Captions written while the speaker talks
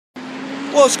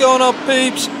What's going on,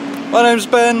 peeps? My name's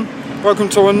Ben. Welcome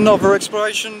to another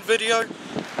exploration video.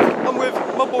 I'm with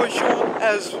my boy Shaun,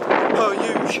 as per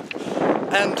usual.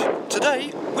 And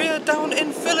today we're down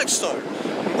in Felixstowe.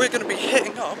 We're going to be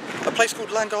hitting up a place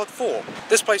called Languard Fort.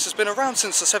 This place has been around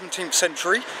since the 17th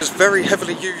century. It's very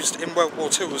heavily used in World War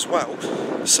II as well.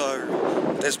 So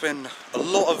there's been a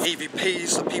lot of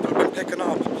EVPs that people have been picking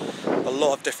up, a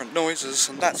lot of different noises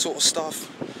and that sort of stuff.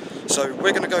 So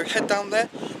we're going to go head down there,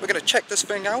 we're going to check this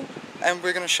thing out, and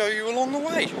we're going to show you along the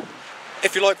way.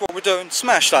 If you like what we're doing,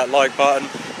 smash that like button.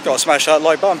 Gotta smash that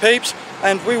like button, peeps,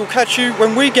 and we will catch you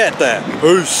when we get there.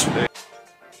 Peace!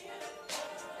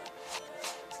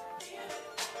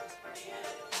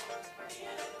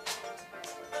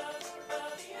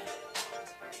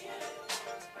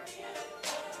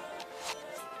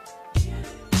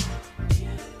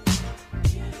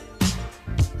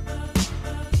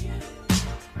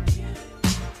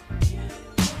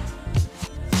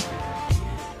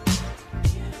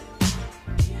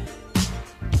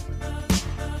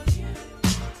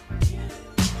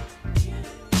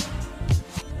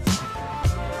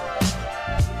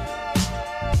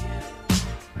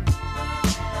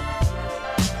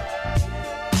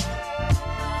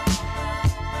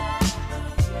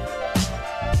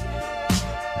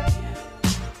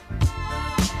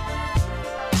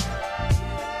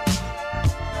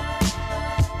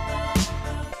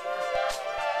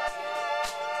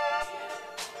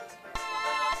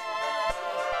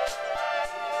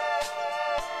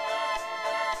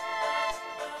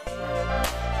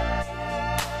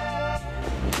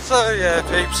 So yeah,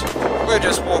 peeps, we're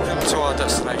just walking to our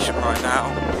destination right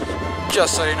now.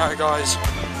 Just so you know, guys,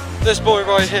 this boy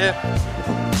right here,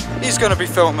 he's going to be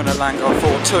filming at Languard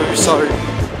Fort too, so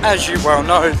as you well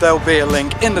know, there'll be a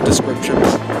link in the description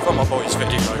for my boy's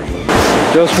video.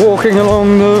 Just walking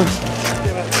along the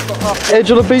edge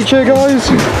of the beach here, guys.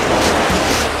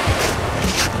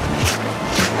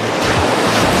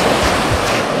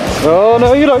 Oh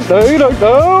no, you don't, no, you don't,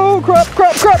 no, crap,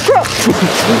 crap, crap, crap!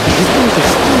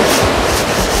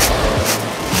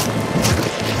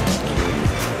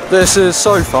 This is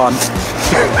so fun.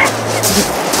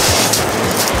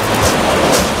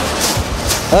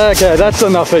 Okay, that's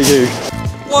enough of you.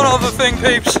 One other thing,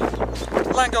 peeps.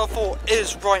 Languard Fort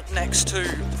is right next to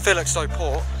Felixstowe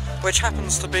port, which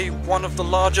happens to be one of the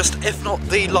largest, if not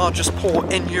the largest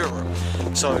port in Europe.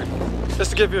 So,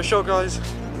 just to give you a show, guys,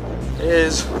 it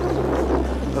is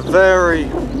a very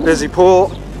busy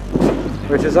port,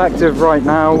 which is active right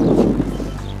now.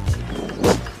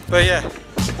 But yeah,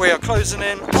 we are closing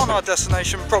in on our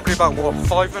destination, probably about what,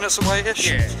 5 minutes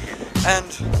away-ish? Yeah.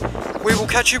 And we will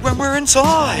catch you when we're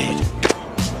inside.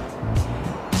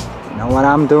 You know what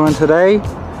I'm doing today?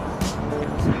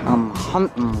 I'm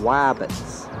hunting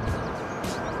rabbits.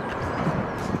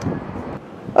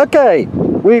 Okay,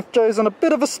 we've chosen a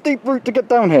bit of a steep route to get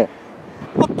down here.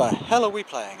 What the hell are we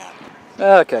playing at?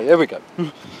 Okay, here we go.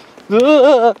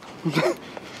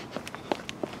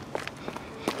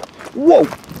 Whoa!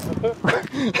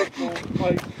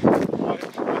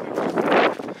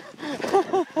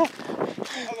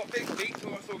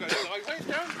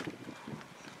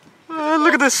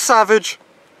 Look at this savage.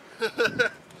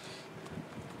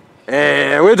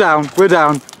 Yeah, we're down, we're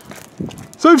down.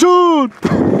 Save Shaun!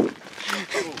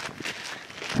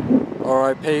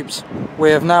 Alright, peeps,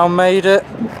 we have now made it.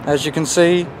 As you can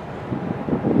see,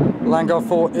 Languard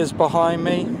Fort is behind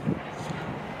me.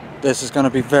 This is going to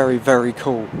be very, very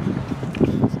cool.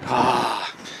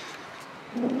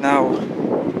 Now,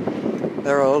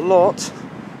 there are a lot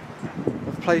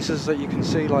of places that you can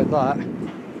see like that,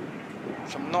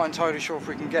 which I'm not entirely sure if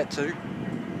we can get to.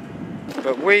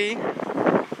 But we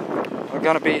are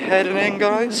going to be heading in,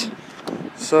 guys.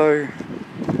 So,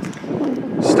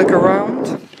 stick around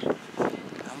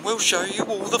and we'll show you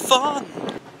all the fun.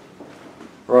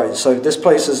 Right, so this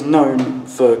place is known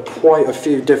for quite a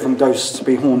few different ghosts to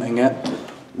be haunting it.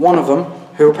 One of them,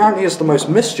 who apparently is the most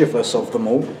mischievous of them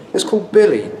all, is called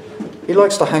Billy. He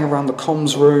likes to hang around the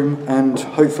comms room, and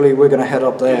hopefully we're going to head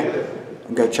up there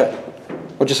and go check.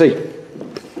 What'd you see?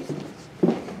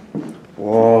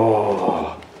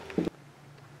 Whoa.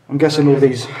 I'm guessing all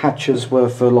these hatches were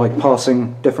for like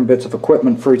passing different bits of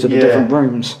equipment through to the different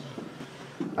rooms.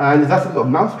 And is that some sort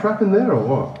of mouse trap in there or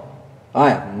what? I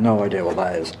have no idea what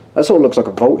that is. That sort of looks like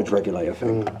a voltage regulator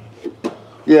thing.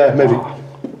 Yeah, maybe.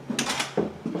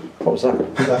 What was that?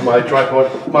 Is that my tripod?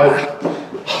 My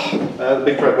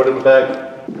big tripod in the bag.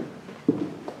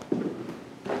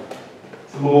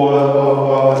 Some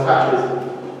more hatches.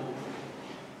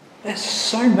 There's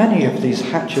so many of these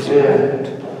hatches around.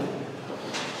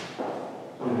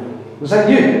 Was that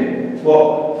you?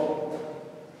 What?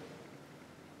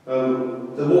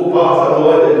 They walked past, that's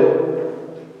all I did.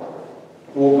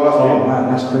 Walk past Oh you. man,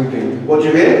 that's creepy. What did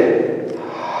you hear?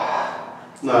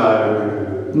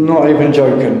 No. Not even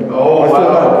joking. Oh, I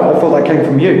thought that came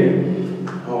from you.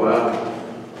 Oh wow.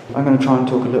 I'm going to try and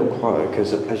talk a little quieter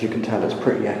because, as you can tell, it's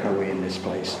pretty echoey in this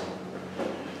place.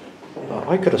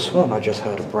 I could have sworn I just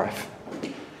heard a breath.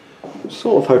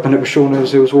 Sort of hoping it was Shaun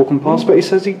as he was walking past, but he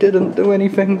says he didn't do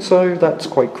anything, so that's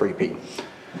quite creepy.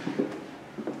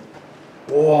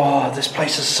 Whoa, this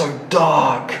place is so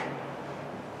dark.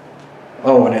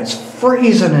 Oh, and it's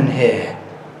freezing in here.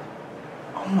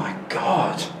 Oh my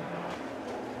god.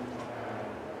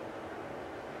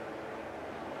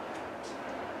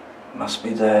 Must be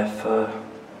there for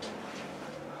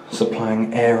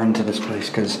supplying air into this place,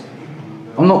 because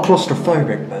I'm not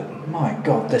claustrophobic, but my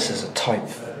god, this is a tight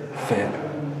fit.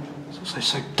 It's also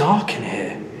so dark in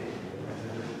here.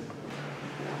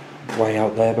 Way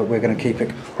out there, but we're going to keep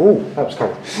it. Oh, that was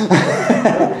cold.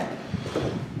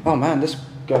 Oh man, this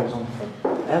goes on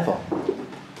forever.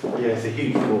 Yeah, it's a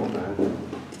huge fort, man.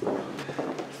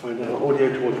 Let's find out. Audio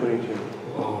tour 22.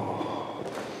 Oh.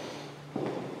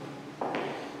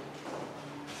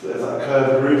 So there's that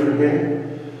curved roof in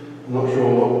here. I'm not sure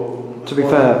what. To be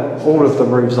fair, all of the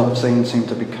roofs I've seen seem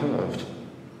to be curved.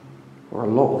 Or a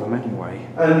lot of them anyway.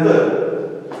 And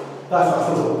look, that's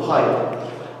some sort of pipe.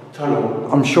 Tunnel.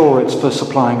 I'm sure it's for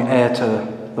supplying air to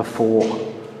the fort.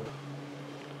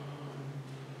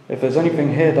 If there's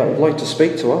anything here that would like to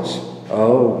speak to us.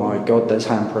 Oh my god, there's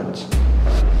handprints.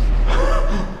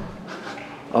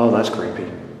 Oh, that's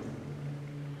creepy.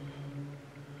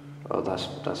 Oh,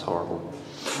 that's horrible.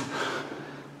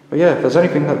 But yeah, if there's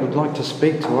anything that would like to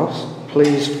speak to us,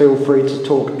 please feel free to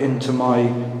talk into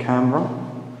my camera.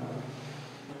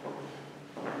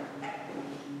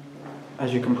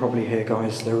 As you can probably hear,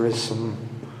 guys, there is some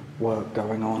work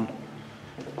going on.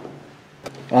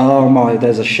 Oh my,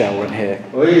 there's a shell in here.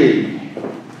 Oi!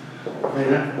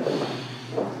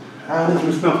 How does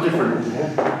it smell different in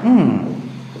here?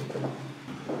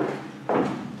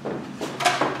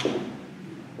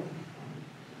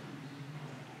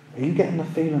 Are you getting the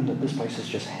feeling that this place is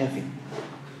just heavy?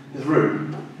 This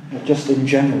room? Just in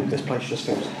general, this place just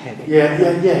feels heavy. Yeah.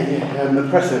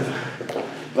 Oppressive.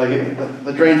 Like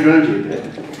the drains your energy a bit.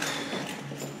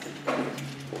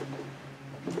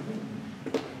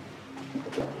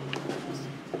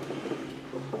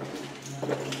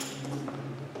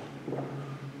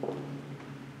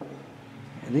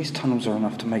 These tunnels are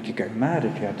enough to make you go mad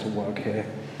if you had to work here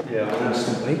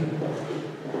constantly.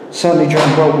 Certainly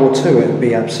during World War II it would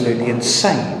be absolutely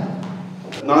insane.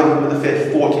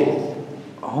 9/5, 40.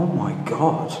 Oh my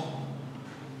god.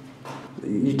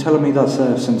 You telling me that's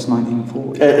there since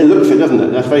 1940? It looks it, doesn't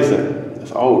it? Let's face it.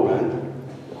 It's old, man.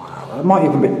 Wow, it might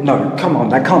even be... No, come on,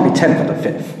 that can't be 10th of the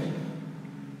 5th.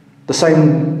 The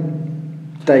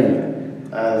same date,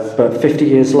 but 50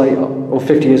 years later, or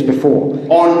 50 years before.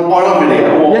 On our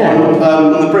video? Or yeah.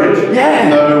 On the bridge? Yeah!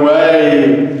 No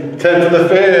way! 10th of the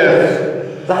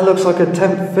 5th! That looks like a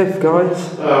 10th, 5th,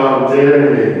 guys. Oh, dear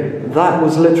me. That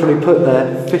was literally put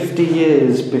there 50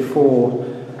 years before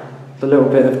the little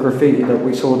bit of graffiti that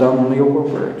we saw down on the Oil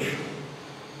Bridge.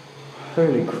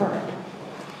 Holy crap.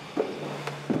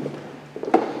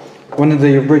 One of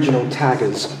the original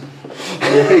taggers.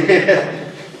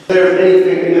 If there is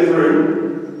anything in this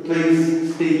room,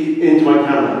 please speak into my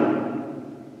camera.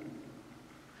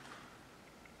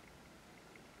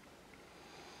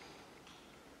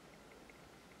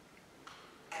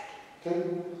 Okay.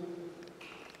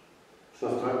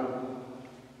 Enough time.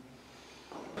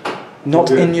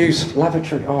 Not in use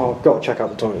lavatory. Oh, I've got to check out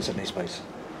the toilets in this place.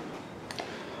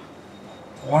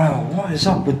 Wow, what is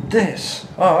up with this?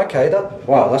 Oh, okay,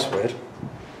 wow, that's weird.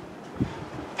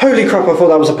 Holy crap, I thought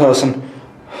that was a person.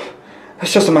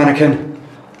 It's just a mannequin.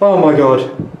 Oh my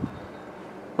god.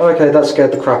 Okay, that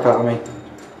scared the crap out of me.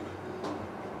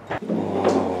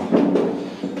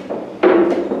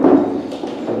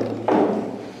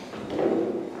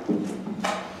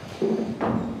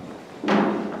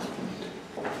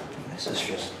 This is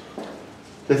just...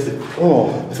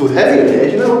 This was heavy in here,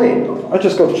 do you know what I mean? I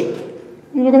just got...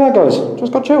 You look at that, guys.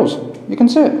 Just got chills. You can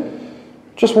see it.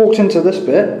 Just walked into this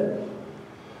bit,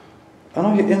 and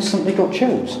I instantly got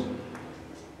chills.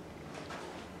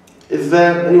 Is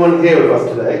there anyone here with us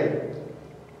today?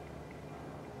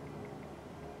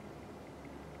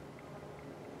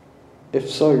 If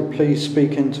so, please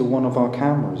speak into one of our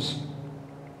cameras.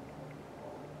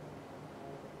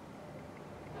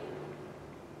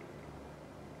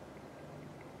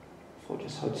 I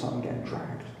just heard something getting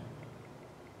dragged.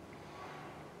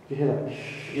 You hear that?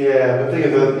 Yeah, but the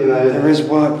thing is, you know... There is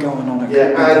work going on. Yeah,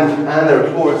 and there are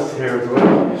tourists here as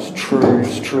well. It's true,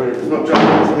 it's true. It's not just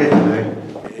us here today.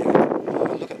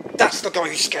 Oh, look at, that's the guy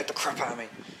who scared the crap out of me.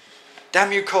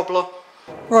 Damn you, cobbler.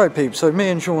 Right, peeps, so me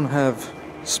and Shaun have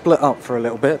split up for a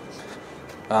little bit.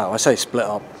 I say split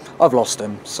up. I've lost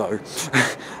him, so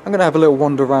I'm going to have a little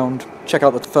wander around, check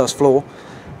out the first floor,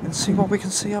 and see what we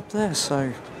can see up there.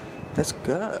 So, let's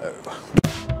go.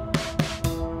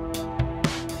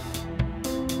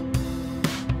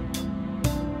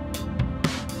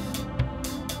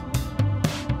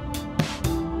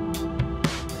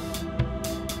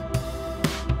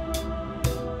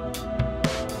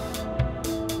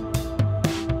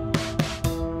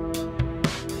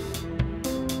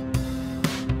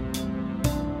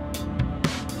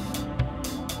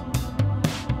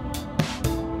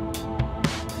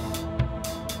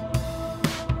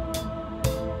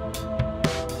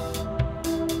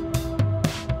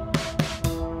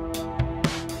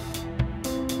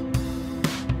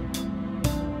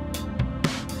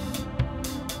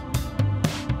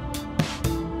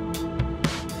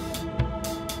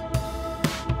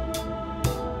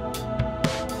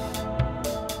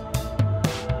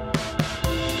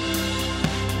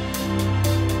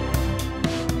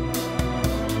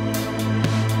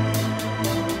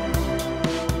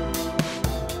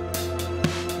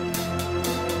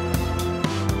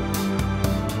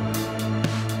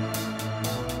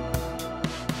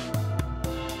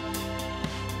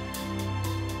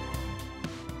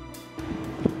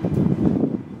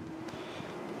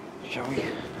 Shall we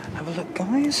have a look,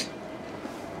 guys?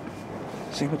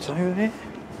 See what's over there?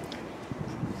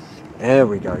 There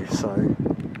we go. So,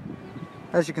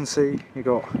 as you can see, you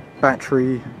got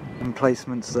battery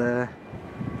emplacements there,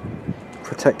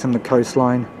 protecting the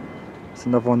coastline. There's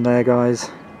another one there,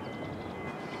 guys.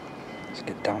 Let's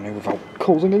get down here without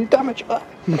causing any damage. Oh.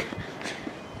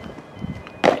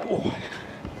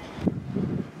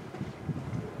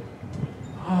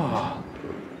 Oh.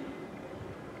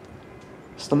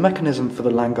 It's the mechanism for the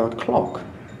Languard clock.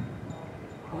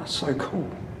 Oh, that's so cool.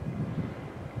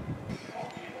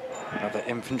 Another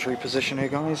infantry position here,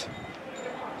 guys.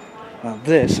 Now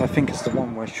this, I think, is the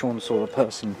one where Shaun saw the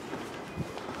person.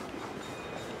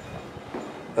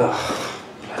 Ugh,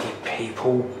 bloody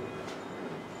people.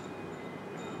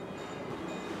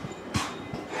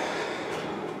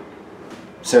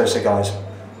 Seriously, guys,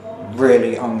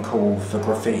 really uncool for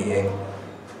graffitiing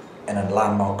in a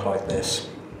landmark like this.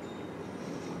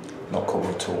 Not cool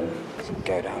at all. So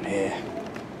go down here,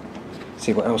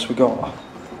 see what else we got.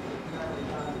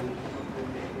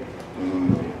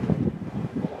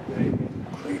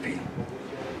 Creepy.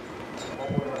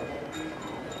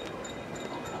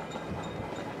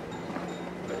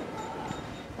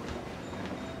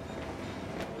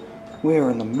 We're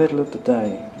in the middle of the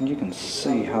day, and you can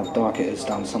see how dark it is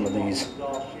down some of these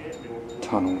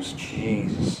tunnels.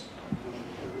 Jesus.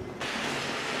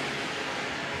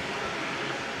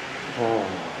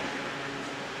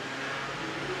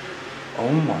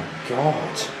 Oh my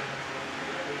god.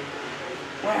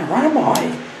 Where am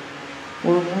I?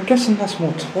 Well, I'm guessing that's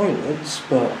more toilets,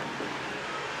 but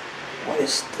what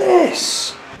is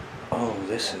this? Oh,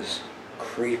 this is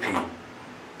creepy.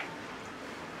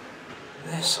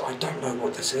 This, I don't know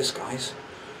what this is, guys.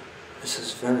 This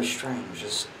is very strange.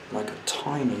 It's like a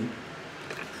tiny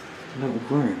little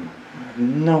room. I have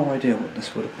no idea what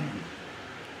this would have been.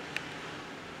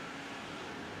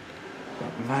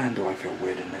 But man, do I feel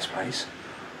weird in this place.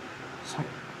 It's like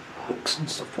hooks and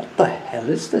stuff. What the hell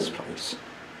is this place?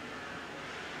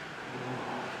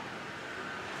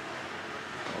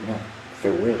 Oh no, I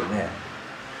feel weird in here.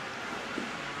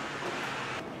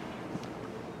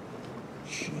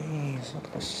 Jeez, look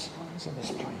at the size of this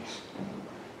place.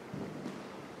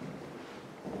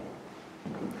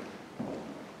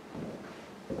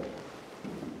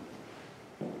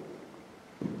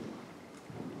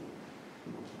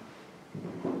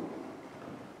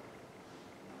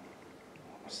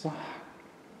 What's that?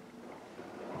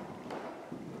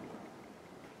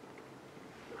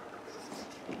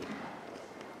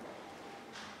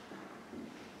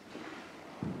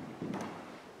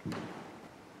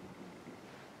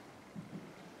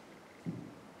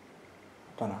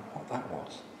 I don't know what that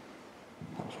was.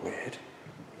 That was weird.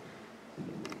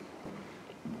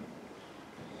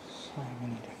 So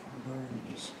many different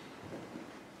rooms.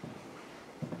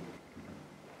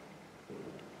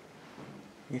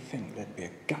 You'd think there'd be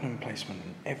a gun emplacement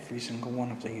in every single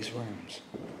one of these rooms.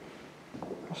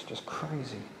 That's just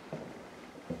crazy.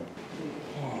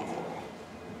 Oh.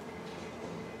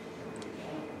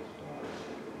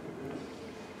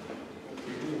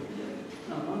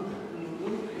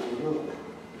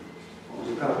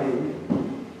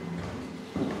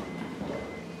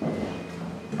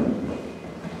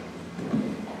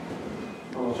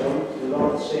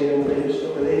 seen him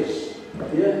stuff in his.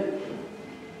 Yeah.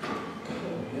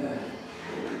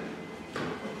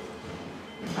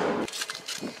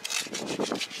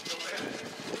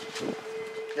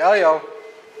 Yeah. Yo.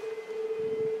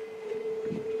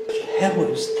 What the hell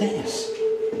is this?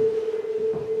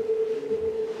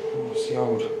 Oh, it's the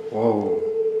old. Whoa.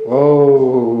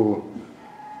 Whoa.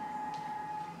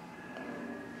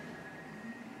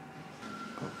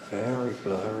 Very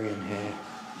blurry in here.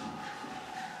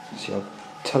 It's your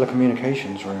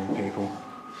telecommunications room, people.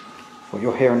 What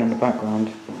you're hearing in the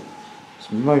background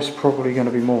is most probably going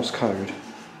to be Morse code.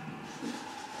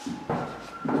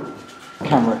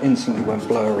 Camera instantly went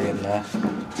blurry in there.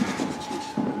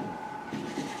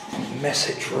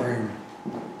 Message room.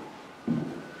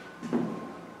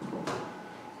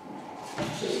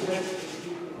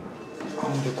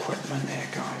 Old equipment here,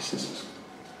 guys. This is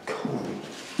cool.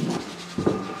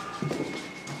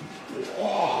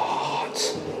 What?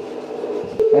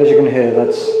 As you can hear,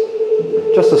 that's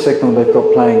just a signal they've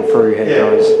got playing through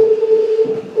here, guys.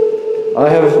 I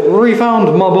have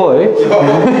refound my boy.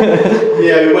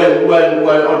 Yeah, we went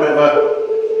on a bit of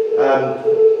a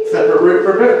separate route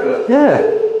for a bit, but... Yeah.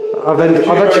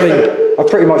 I've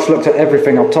pretty much looked at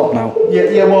everything up top now.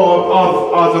 Yeah, well,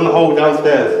 I've done the whole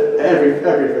downstairs.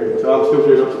 Everything. So I'm still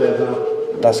doing upstairs now.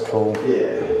 That's cool.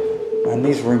 Yeah. And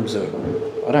these rooms are...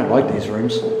 I don't like these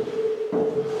rooms.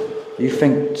 You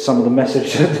think some of the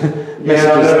messages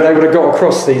they would have got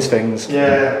across these things.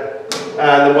 Yeah.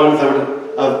 And the ones I would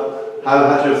have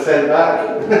had to have sent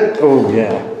back. Oh,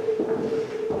 yeah.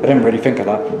 I didn't really think of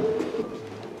that.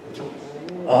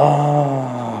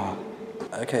 Ah.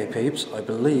 Okay, peeps, I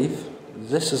believe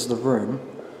this is the room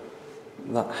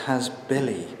that has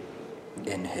Billy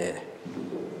in here.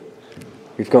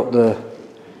 We've got the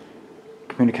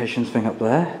communications thing up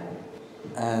there,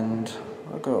 and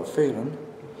I've got a feeling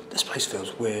this place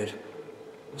feels weird.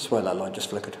 I swear that light just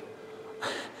flickered.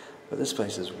 But this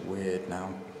place is weird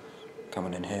now,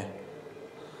 coming in here.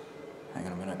 Hang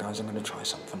on a minute, guys, I'm going to try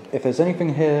something. If there's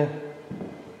anything here,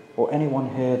 or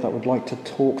anyone here that would like to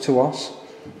talk to us,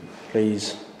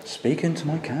 please speak into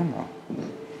my camera.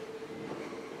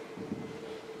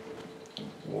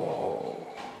 Whoa.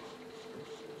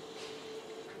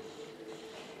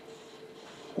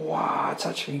 Wow, it's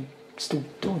actually still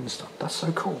doing stuff. That's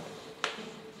so cool.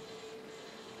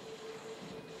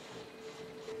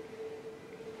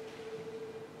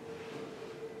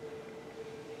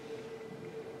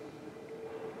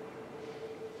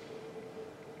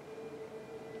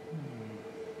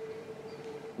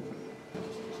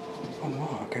 Oh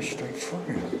wow, it goes straight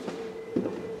through.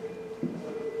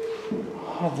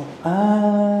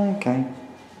 Oh, okay.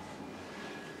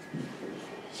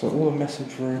 So all the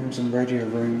message rooms and radio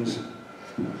rooms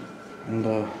and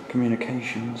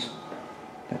communications,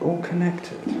 they're all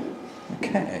connected.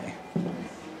 Okay.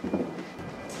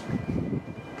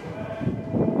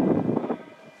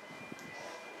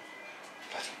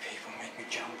 Bloody people make me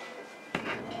jump.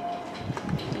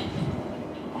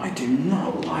 I do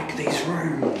not like these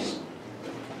rooms.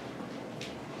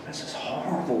 This is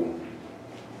horrible.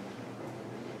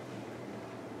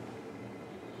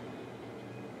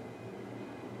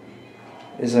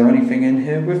 Is there anything in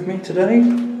here with me today?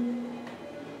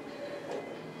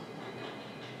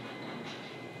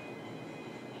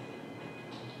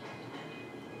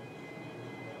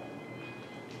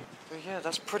 But yeah,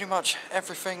 that's pretty much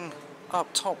everything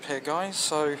up top here, guys.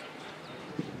 So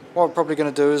what I'm probably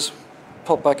going to do is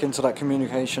pop back into that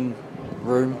communication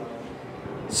room,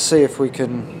 see if we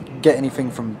can get anything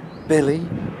from Billy,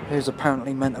 who's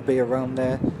apparently meant to be around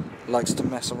there, likes to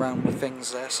mess around with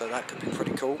things there, so that could be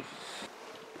pretty cool.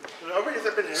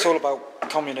 It's all about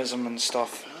communism and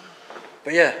stuff.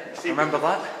 But yeah, remember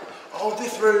that? Oh,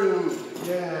 this room!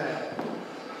 Yeah.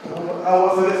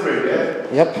 Oh, what's this room,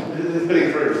 yeah? Yep. This is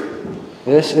Billy's room.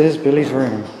 This is Billy's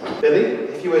room. Billy,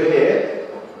 if you were here,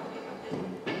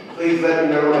 please let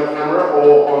me know on the camera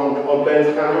or on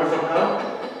Ben's camera somehow.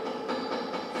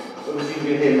 Obviously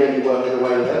you can hear maybe working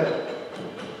away there.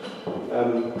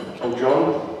 Oh,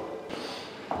 John.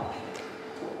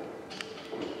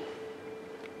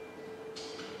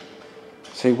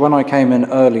 See, when I came in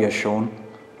earlier, Shaun,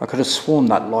 I could have sworn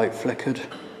that light flickered.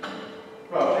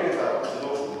 Well, check this out. This is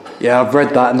awesome. Yeah, I've read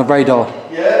that in the radar.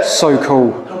 Yeah? So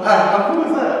cool. How cool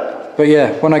is that? But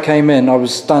yeah, when I came in, I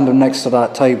was standing next to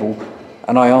that table,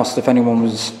 and I asked if anyone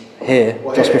was here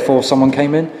just before someone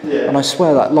came in, and I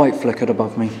swear that light flickered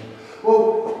above me.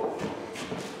 Well,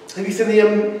 have you seen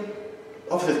the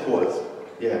office quarters?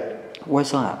 Yeah. Where's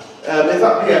that? It's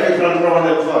up here, it's on the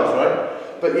other side,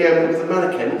 right? But yeah, there's a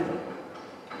mannequin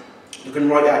looking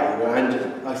right at you,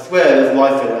 and I swear there's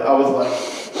life in it. I was like,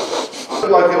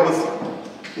 nice. Like it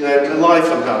was, you know, alive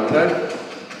somehow, you know?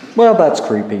 Well, that's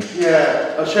creepy.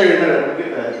 Yeah, I'll show you in a minute when we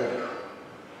get there.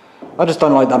 I just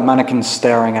don't like that mannequin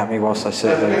staring at me whilst I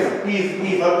sit there.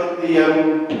 He's like the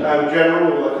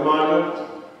general or the commander.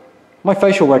 My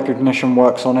facial recognition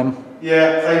works on him.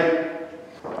 Yeah, same.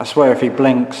 I swear if he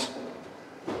blinks.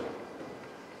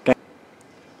 Okay.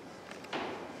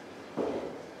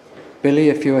 Billy,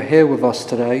 if you are here with us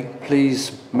today,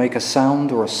 please make a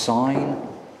sound or a sign.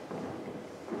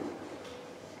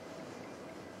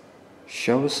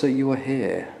 Show us that you are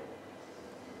here.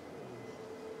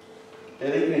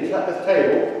 And you can tap this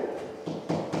table.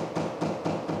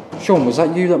 Sean, was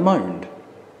that you that moaned?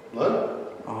 No.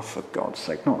 Oh, for God's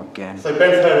sake, not again. So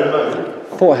Ben's heard a moan.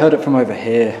 I thought I heard it from over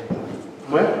here.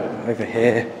 Where? Over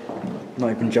here.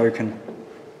 Not even joking.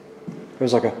 It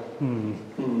was like a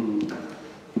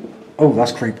Oh,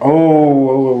 that's creepy.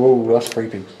 Oh, that's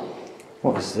creepy.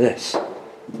 What is this?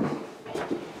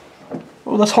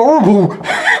 Oh, that's horrible.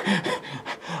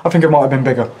 I think it might have been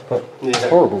bigger, but it's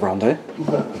horrible round here.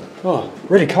 Oh,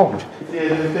 really cold. Yeah,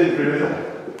 it's been through, isn't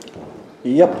it?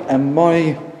 Yep, and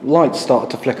my lights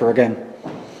started to flicker again.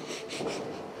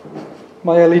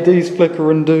 My LED's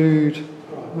flickering, dude.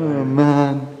 Oh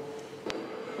man.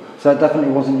 So that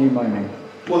definitely wasn't you moaning.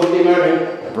 Wasn't me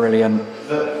moaning. Brilliant.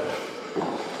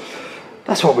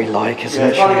 That's what we like, isn't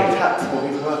it? Trying to get tapped while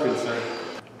he's working, so.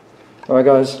 Alright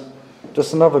guys,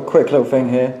 just another quick little thing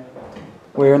here.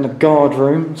 We're in the guard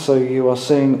room, so you are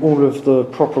seeing all of the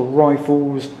proper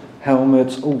rifles,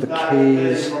 helmets, all the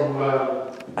keys.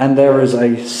 And there is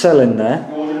a cell in there.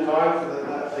 Modern times, so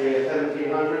that's the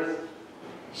 1700s.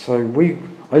 So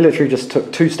I literally just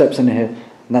took 2 steps in here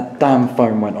and that damn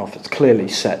phone went off. It's clearly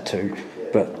set to,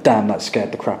 but damn, that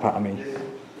scared the crap out of me.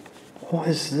 What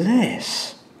is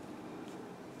this?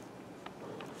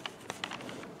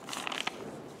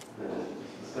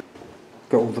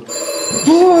 Got all the...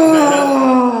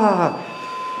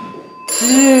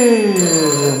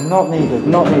 Dude, not needed,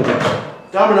 not needed.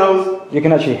 Dominoes. You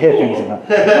can actually hear things in that.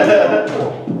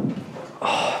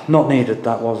 Oh, not needed,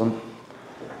 that wasn't.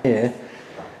 Here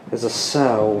is a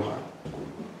cell,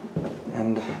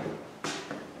 and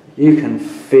you can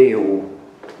feel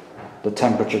the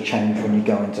temperature change when you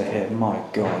go into here. My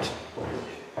God.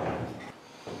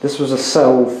 This was a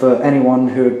cell for anyone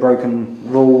who had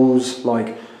broken rules,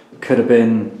 like could have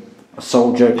been a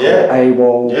soldier,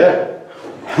 AWOL. Yeah.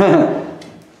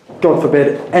 God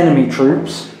forbid, enemy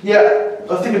troops. Yeah.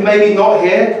 I was thinking maybe not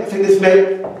here. I think there's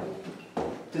maybe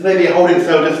a holding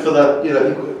cell just for the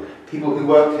people who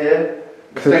worked here,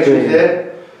 stationed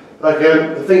here. Like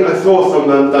I think I saw some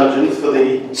dungeons for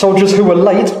the soldiers who were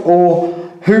late or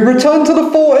who returned to the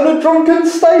fort in a drunken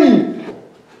state.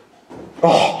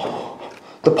 Oh,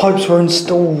 the pipes were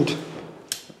installed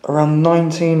around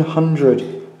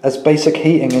 1900 as basic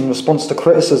heating in response to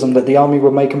criticism that the army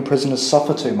were making prisoners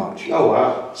suffer too much. Oh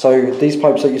wow! So these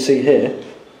pipes that you see here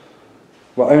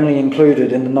were only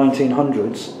included in the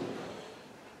 1900s.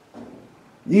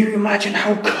 You imagine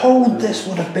how cold this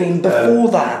would have been before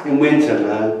that. In winter,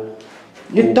 man.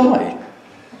 You'd die.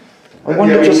 I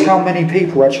wonder just how many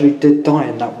people actually did die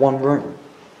in that one room.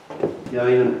 Yeah, I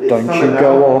mean, don't you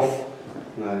go off.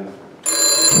 No.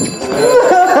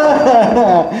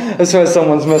 I swear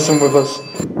someone's messing with us.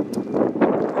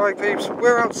 Right peeps,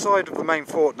 we're outside of the main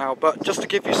fort now, but just to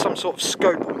give you some sort of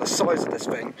scope on the size of this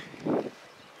thing.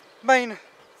 Main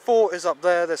fort is up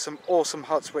there. There's some awesome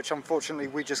huts which unfortunately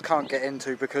we just can't get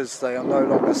into because they are no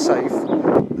longer safe.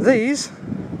 These,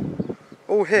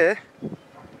 all here,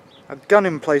 are gun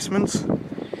emplacements.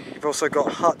 You've also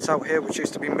got huts out here which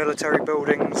used to be military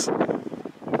buildings. I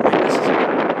mean, this is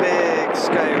a big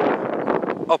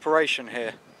scale operation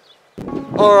here.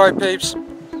 Alright peeps,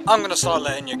 I'm going to start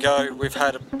letting you go. We've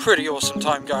had a pretty awesome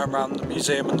time going around the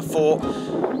museum and the fort.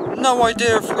 No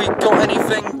idea if we got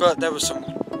anything, but there was some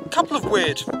couple of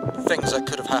weird things that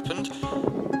could have happened.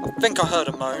 I think I heard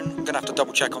a moan. I'm going to have to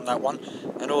double check on that one.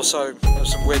 And also there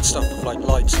was some weird stuff with like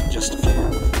lights and just a few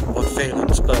odd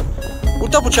feelings, but we'll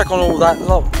double check on all that.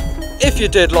 If you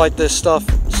did like this stuff,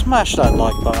 smash that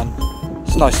like button.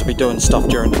 It's nice to be doing stuff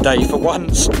during the day for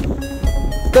once.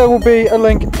 There will be a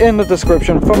link in the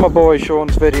description for my boy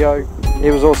Shaun's video.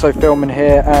 He was also filming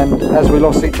here, and as we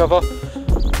lost each other,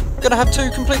 gonna have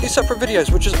 2 completely separate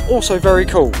videos, which is also very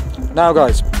cool. Now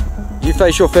guys, you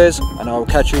face your fears and I will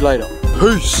catch you later.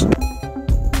 Peace!